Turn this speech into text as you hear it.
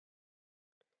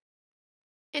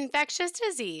Infectious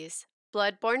disease,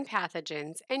 blood-borne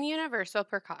pathogens, and universal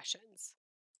precautions.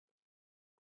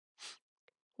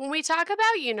 When we talk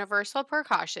about universal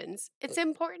precautions, it's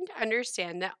important to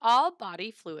understand that all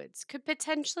body fluids could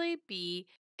potentially be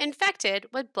infected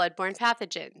with blood-borne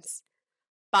pathogens.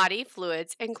 Body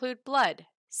fluids include blood,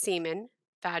 semen,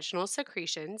 vaginal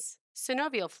secretions,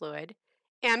 synovial fluid,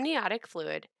 amniotic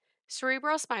fluid,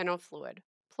 cerebrospinal fluid,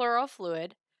 pleural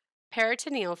fluid,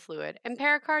 peritoneal fluid, and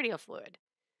pericardial fluid.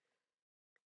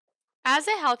 As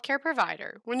a healthcare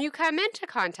provider, when you come into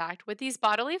contact with these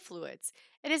bodily fluids,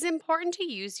 it is important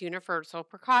to use universal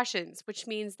precautions, which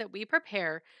means that we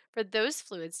prepare for those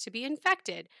fluids to be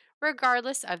infected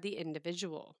regardless of the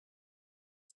individual.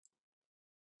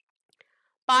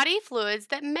 Body fluids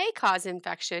that may cause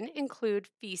infection include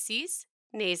feces,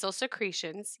 nasal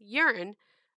secretions, urine,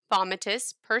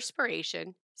 vomitus,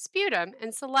 perspiration, sputum,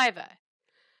 and saliva.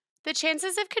 The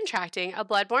chances of contracting a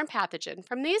blood-borne pathogen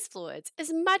from these fluids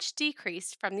is much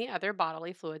decreased from the other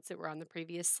bodily fluids that were on the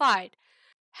previous slide.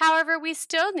 However, we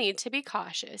still need to be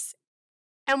cautious,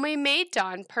 and we may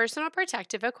don personal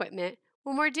protective equipment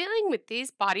when we're dealing with these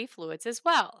body fluids as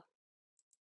well.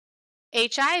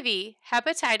 HIV,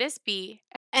 hepatitis B,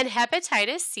 and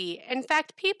hepatitis C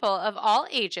infect people of all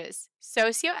ages,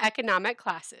 socioeconomic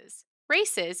classes,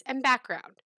 races, and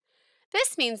background.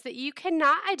 This means that you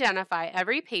cannot identify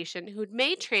every patient who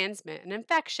may transmit an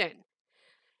infection.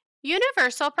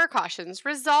 Universal precautions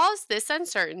resolves this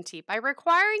uncertainty by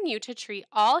requiring you to treat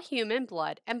all human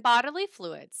blood and bodily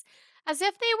fluids as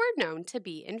if they were known to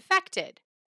be infected.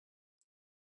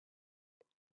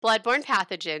 Blood-borne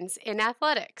pathogens in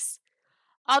athletics.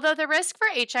 Although the risk for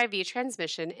HIV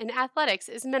transmission in athletics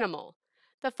is minimal,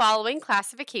 the following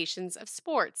classifications of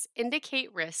sports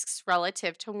indicate risks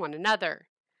relative to one another.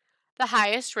 The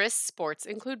highest risk sports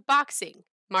include boxing,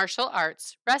 martial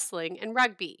arts, wrestling, and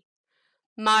rugby.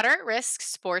 Moderate risk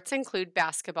sports include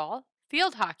basketball,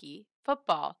 field hockey,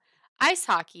 football, ice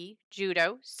hockey,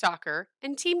 judo, soccer,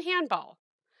 and team handball.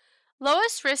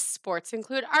 Lowest risk sports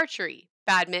include archery,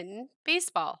 badminton,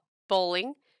 baseball,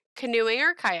 bowling, canoeing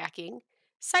or kayaking,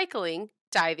 cycling,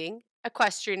 diving,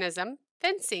 equestrianism,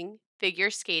 fencing,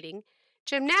 figure skating,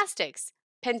 gymnastics,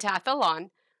 pentathlon,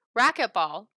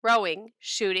 racquetball, rowing,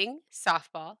 shooting,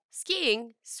 softball,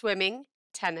 skiing, swimming,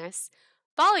 tennis,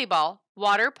 volleyball,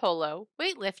 water polo,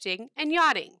 weightlifting, and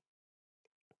yachting.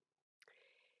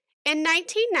 In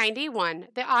 1991,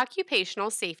 the Occupational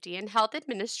Safety and Health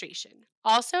Administration,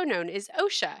 also known as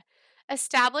OSHA,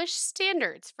 established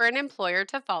standards for an employer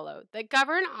to follow that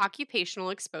govern occupational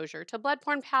exposure to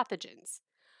blood-borne pathogens.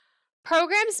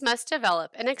 Programs must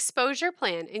develop an exposure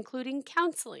plan including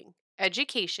counseling,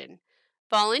 education,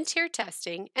 volunteer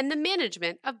testing, and the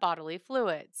management of bodily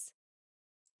fluids.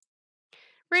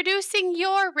 Reducing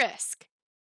your risk.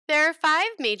 There are 5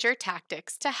 major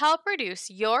tactics to help reduce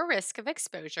your risk of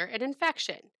exposure and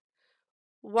infection.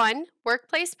 1.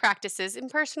 Workplace practices in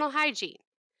personal hygiene.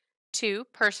 2.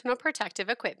 Personal protective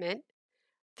equipment.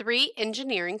 3.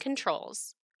 Engineering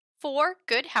controls. 4.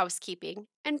 Good housekeeping.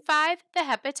 And 5. The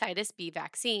hepatitis B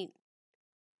vaccine.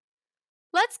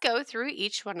 Let's go through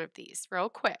each one of these real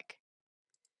quick.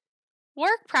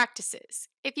 Work practices.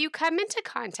 If you come into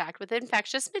contact with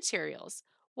infectious materials,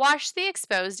 wash the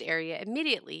exposed area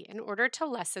immediately in order to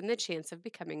lessen the chance of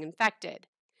becoming infected.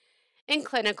 In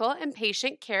clinical and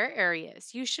patient care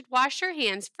areas, you should wash your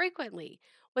hands frequently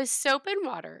with soap and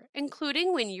water,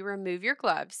 including when you remove your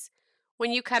gloves,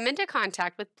 when you come into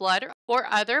contact with blood or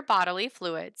other bodily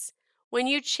fluids, when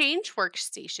you change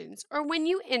workstations, or when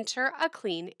you enter a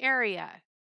clean area.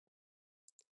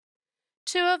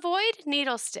 To avoid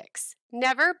needle sticks,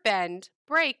 never bend,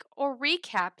 break, or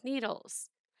recap needles.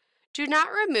 Do not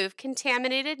remove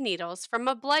contaminated needles from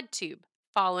a blood tube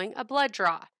following a blood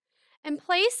draw, and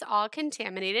place all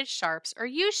contaminated sharps or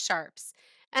used sharps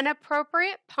in an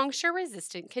appropriate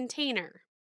puncture-resistant container.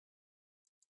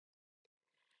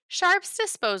 Sharps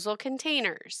disposal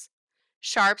containers.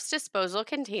 Sharps disposal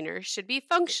containers should be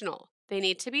functional. They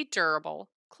need to be durable,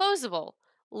 closable,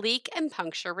 leak and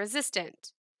puncture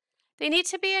resistant. They need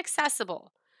to be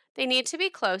accessible. They need to be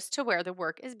close to where the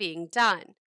work is being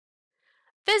done.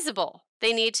 Visible.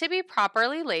 They need to be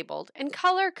properly labeled and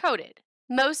color-coded.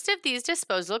 Most of these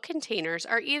disposal containers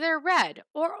are either red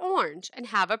or orange and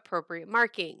have appropriate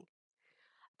marking.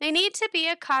 They need to be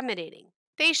accommodating.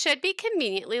 They should be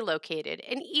conveniently located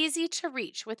and easy to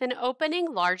reach with an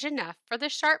opening large enough for the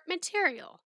sharp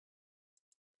material.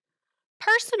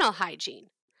 Personal hygiene.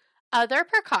 Other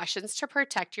precautions to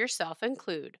protect yourself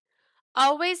include: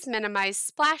 always minimize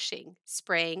splashing,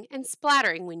 spraying, and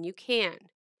splattering when you can.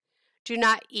 Do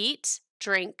not eat,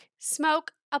 drink,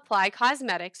 smoke, apply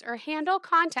cosmetics, or handle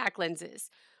contact lenses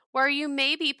where you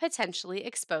may be potentially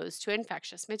exposed to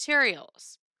infectious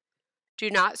materials. Do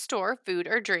not store food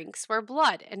or drinks where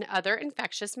blood and other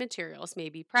infectious materials may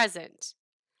be present.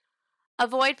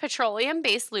 Avoid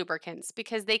petroleum-based lubricants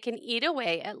because they can eat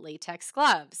away at latex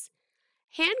gloves.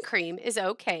 Hand cream is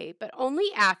okay, but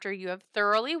only after you have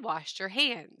thoroughly washed your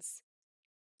hands.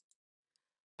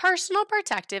 Personal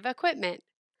protective equipment.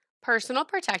 Personal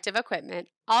protective equipment,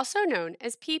 also known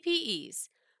as PPEs,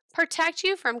 protect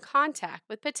you from contact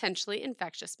with potentially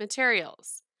infectious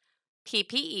materials.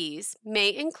 PPEs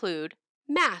may include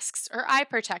masks or eye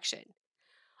protection.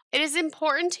 It is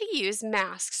important to use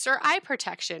masks or eye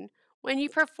protection when you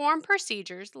perform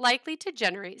procedures likely to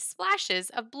generate splashes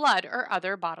of blood or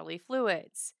other bodily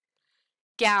fluids.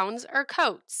 Gowns or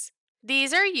coats.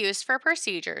 These are used for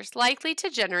procedures likely to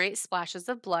generate splashes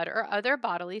of blood or other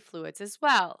bodily fluids as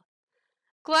well.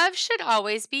 Gloves should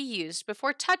always be used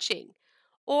before touching,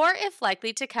 or if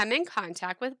likely to come in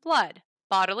contact with blood,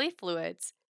 bodily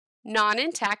fluids,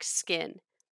 non-intact skin,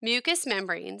 mucous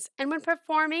membranes, and when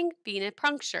performing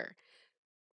venipuncture.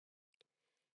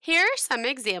 Here are some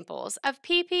examples of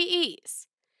PPEs.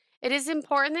 It is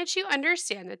important that you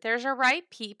understand that there's a right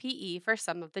PPE for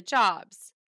some of the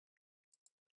jobs.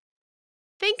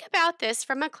 Think about this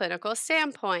from a clinical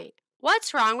standpoint.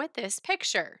 What's wrong with this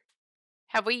picture?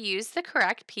 Have we used the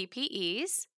correct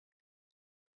PPEs?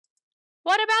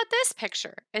 What about this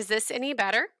picture? Is this any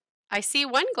better? I see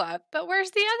one glove, but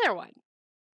where's the other one?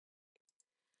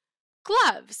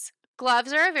 Gloves.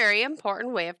 Gloves are a very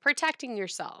important way of protecting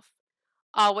yourself.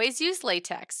 Always use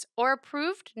latex or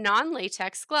approved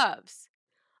non-latex gloves.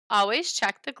 Always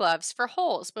check the gloves for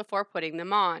holes before putting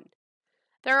them on.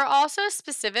 There are also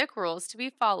specific rules to be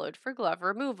followed for glove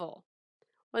removal.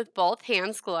 With both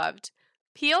hands gloved,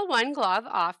 peel one glove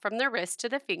off from the wrist to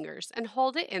the fingers and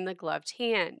hold it in the gloved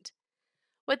hand.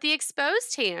 With the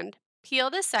exposed hand, peel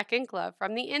the second glove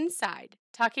from the inside,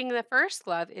 tucking the first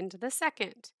glove into the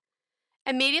second.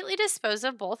 Immediately dispose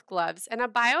of both gloves in a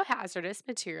biohazardous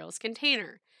materials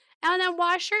container, and then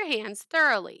wash your hands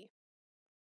thoroughly.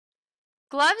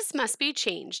 Gloves must be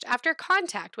changed after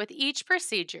contact with each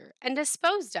procedure and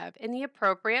disposed of in the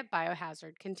appropriate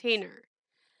biohazard container.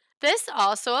 This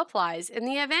also applies in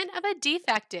the event of a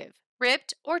defective,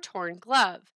 ripped, or torn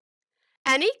glove.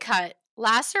 Any cut,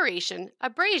 laceration,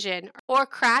 abrasion, or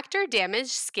cracked or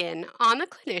damaged skin on the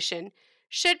clinician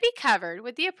should be covered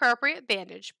with the appropriate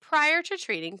bandage prior to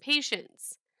treating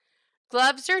patients.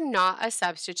 Gloves are not a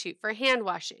substitute for hand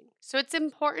washing, so it's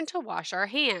important to wash our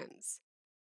hands.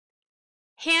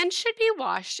 Hands should be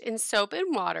washed in soap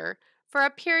and water for a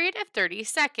period of 30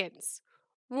 seconds.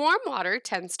 Warm water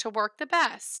tends to work the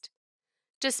best.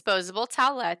 Disposable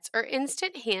towelettes or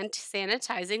instant hand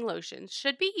sanitizing lotions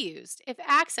should be used if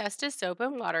access to soap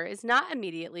and water is not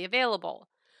immediately available.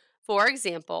 For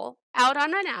example, out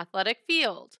on an athletic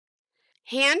field.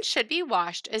 Hands should be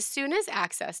washed as soon as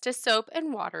access to soap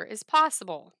and water is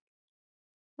possible.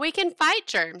 We can fight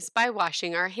germs by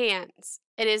washing our hands.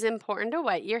 It is important to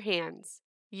wet your hands.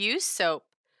 Use soap.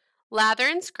 Lather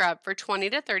and scrub for 20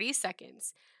 to 30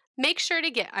 seconds. Make sure to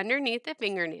get underneath the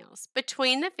fingernails,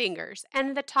 between the fingers,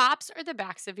 and the tops or the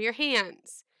backs of your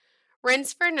hands.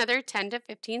 Rinse for another 10 to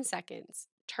 15 seconds.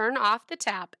 Turn off the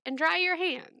tap and dry your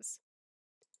hands.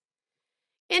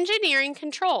 Engineering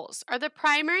controls are the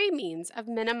primary means of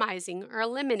minimizing or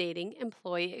eliminating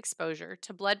employee exposure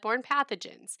to bloodborne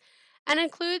pathogens and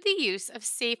include the use of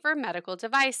safer medical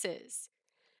devices.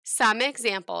 Some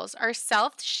examples are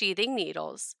self-sheathing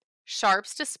needles,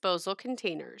 sharps disposal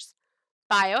containers,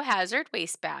 biohazard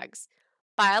waste bags,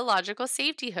 biological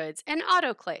safety hoods, and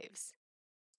autoclaves.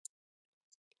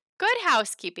 Good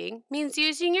housekeeping means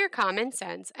using your common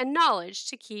sense and knowledge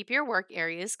to keep your work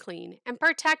areas clean and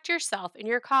protect yourself and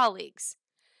your colleagues.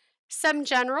 Some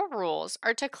general rules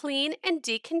are to clean and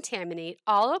decontaminate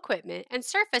all equipment and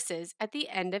surfaces at the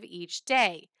end of each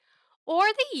day, or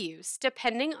the use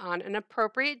depending on an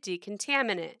appropriate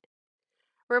decontaminant.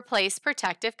 Replace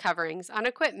protective coverings on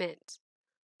equipment.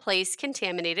 Place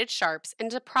contaminated sharps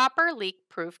into proper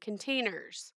leak-proof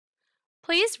containers.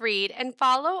 Please read and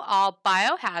follow all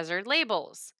biohazard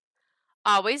labels.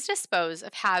 Always dispose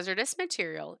of hazardous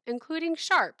material, including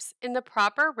sharps, in the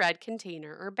proper red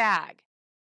container or bag.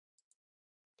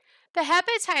 The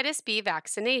hepatitis B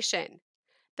vaccination.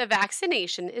 The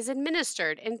vaccination is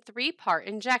administered in 3-part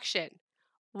injection.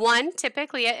 One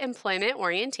typically at employment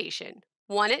orientation,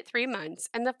 one at 3 months,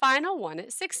 and the final one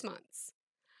at 6 months.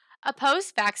 A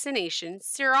post-vaccination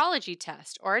serology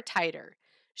test or a titer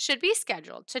should be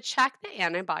scheduled to check the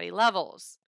antibody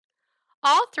levels.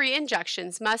 All 3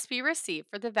 injections must be received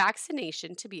for the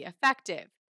vaccination to be effective.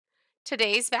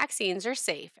 Today's vaccines are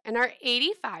safe and are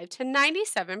 85 to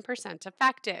 97%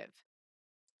 effective.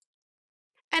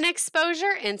 An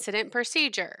exposure incident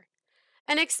procedure.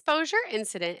 An exposure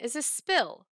incident is a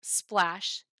spill,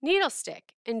 splash, needle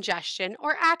stick, ingestion,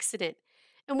 or accident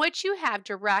in which you have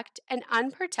direct and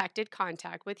unprotected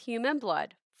contact with human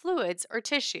blood, fluids, or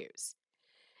tissues.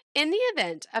 In the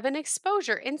event of an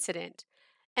exposure incident,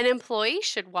 an employee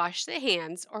should wash the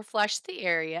hands or flush the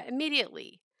area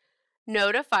immediately.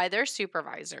 Notify their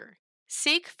supervisor,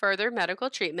 seek further medical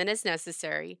treatment as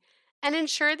necessary, and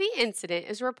ensure the incident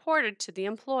is reported to the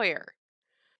employer.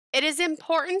 It is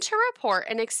important to report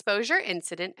an exposure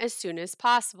incident as soon as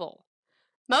possible.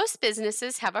 Most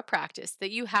businesses have a practice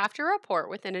that you have to report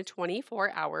within a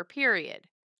 24-hour period.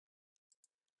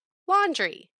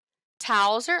 Laundry.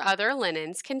 Towels or other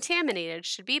linens contaminated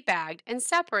should be bagged and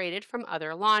separated from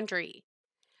other laundry.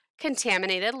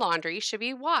 Contaminated laundry should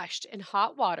be washed in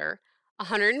hot water,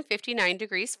 159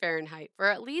 degrees Fahrenheit, for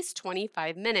at least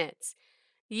 25 minutes,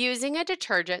 using a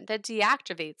detergent that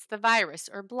deactivates the virus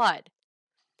or blood.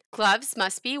 Gloves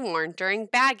must be worn during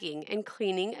bagging and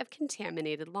cleaning of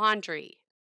contaminated laundry.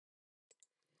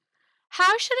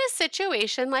 How should a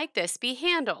situation like this be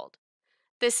handled?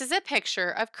 This is a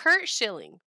picture of Kurt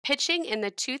Schilling pitching in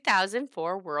the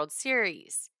 2004 World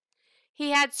Series. He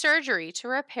had surgery to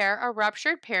repair a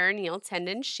ruptured peroneal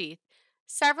tendon sheath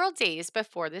several days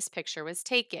before this picture was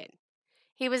taken.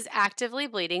 He was actively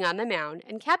bleeding on the mound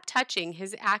and kept touching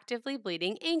his actively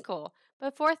bleeding ankle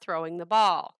before throwing the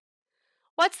ball.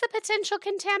 What's the potential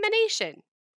contamination?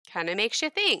 Kind of makes you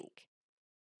think.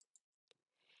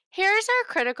 Here's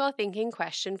our critical thinking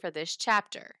question for this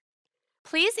chapter.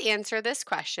 Please answer this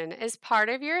question as part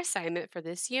of your assignment for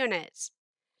this unit.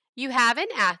 You have an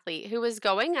athlete who was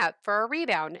going up for a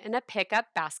rebound in a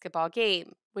pickup basketball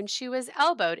game when she was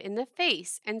elbowed in the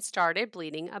face and started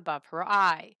bleeding above her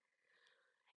eye.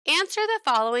 Answer the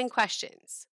following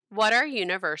questions. What are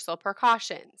universal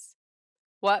precautions?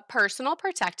 What personal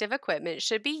protective equipment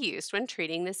should be used when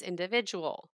treating this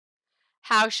individual?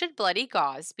 How should bloody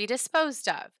gauze be disposed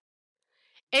of?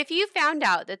 If you found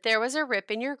out that there was a rip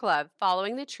in your glove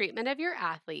following the treatment of your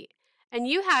athlete and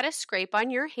you had a scrape on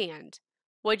your hand,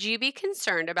 would you be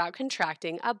concerned about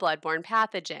contracting a bloodborne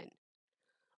pathogen?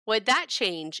 Would that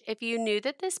change if you knew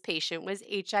that this patient was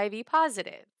HIV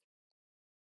positive?